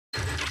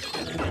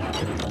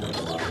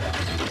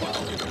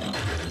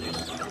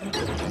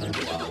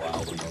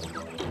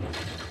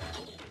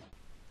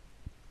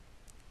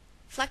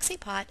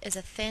FlexiPot is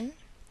a thin,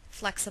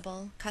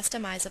 flexible,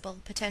 customizable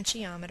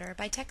potentiometer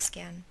by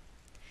TechScan.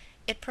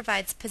 It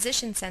provides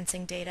position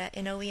sensing data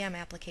in OEM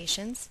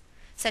applications,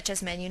 such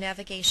as menu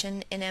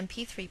navigation in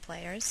MP3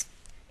 players,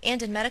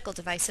 and in medical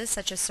devices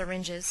such as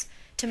syringes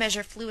to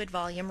measure fluid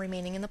volume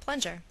remaining in the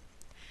plunger.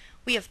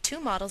 We have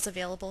two models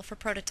available for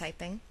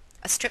prototyping,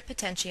 a strip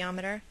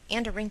potentiometer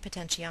and a ring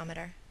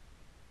potentiometer.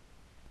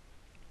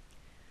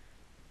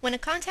 When a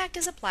contact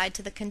is applied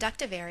to the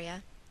conductive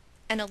area,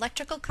 an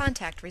electrical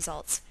contact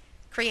results,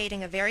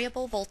 creating a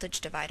variable voltage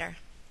divider.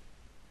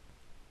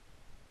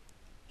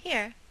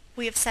 Here,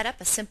 we have set up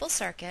a simple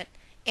circuit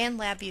and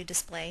LabVIEW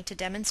display to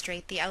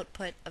demonstrate the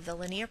output of the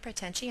linear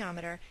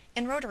potentiometer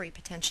and rotary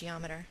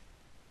potentiometer.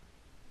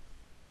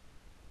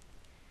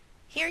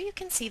 Here you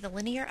can see the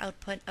linear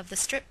output of the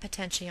strip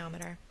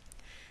potentiometer.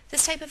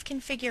 This type of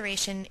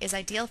configuration is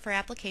ideal for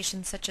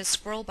applications such as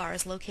scroll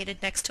bars located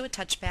next to a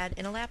touchpad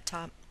in a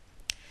laptop.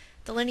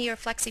 The linear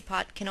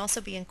FlexiPot can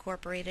also be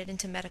incorporated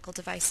into medical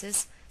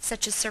devices,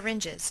 such as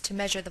syringes, to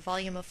measure the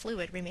volume of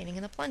fluid remaining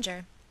in the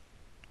plunger.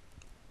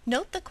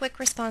 Note the quick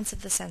response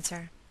of the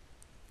sensor.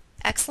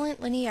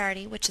 Excellent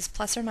linearity, which is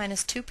plus or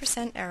minus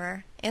 2%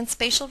 error, and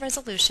spatial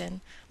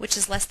resolution, which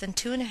is less than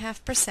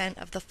 2.5%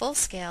 of the full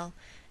scale,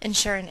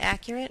 ensure an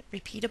accurate,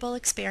 repeatable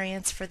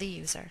experience for the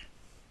user.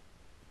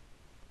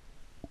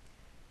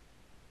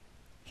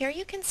 Here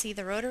you can see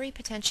the rotary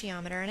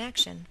potentiometer in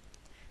action.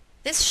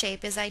 This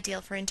shape is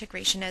ideal for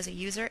integration as a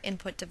user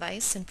input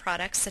device in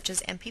products such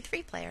as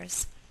MP3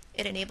 players.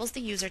 It enables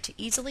the user to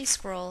easily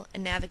scroll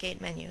and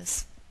navigate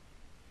menus.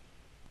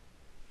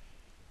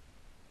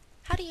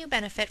 How do you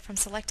benefit from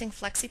selecting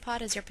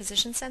FlexiPot as your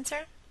position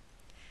sensor?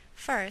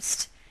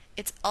 First,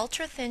 its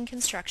ultra-thin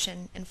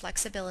construction and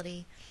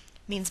flexibility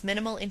means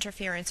minimal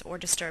interference or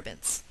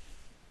disturbance.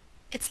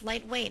 It's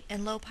lightweight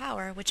and low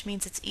power, which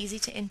means it's easy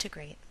to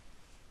integrate.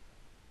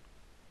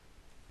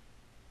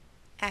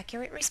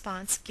 Accurate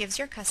response gives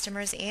your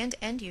customers and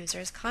end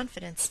users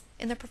confidence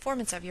in the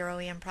performance of your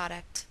OEM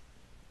product.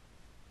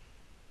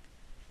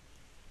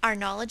 Our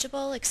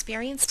knowledgeable,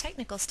 experienced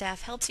technical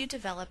staff helps you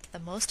develop the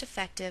most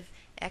effective,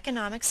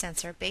 economic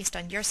sensor based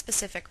on your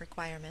specific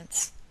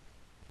requirements.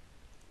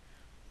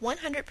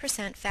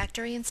 100%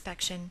 factory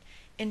inspection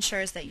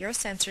ensures that your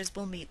sensors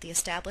will meet the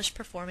established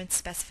performance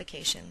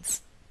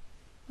specifications.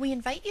 We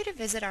invite you to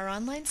visit our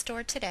online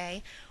store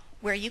today,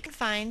 where you can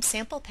find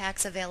sample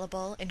packs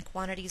available in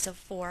quantities of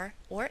 4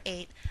 or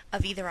 8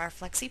 of either our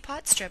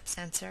FlexiPot strip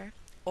sensor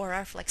or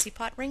our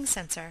FlexiPot ring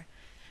sensor.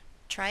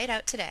 Try it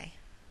out today.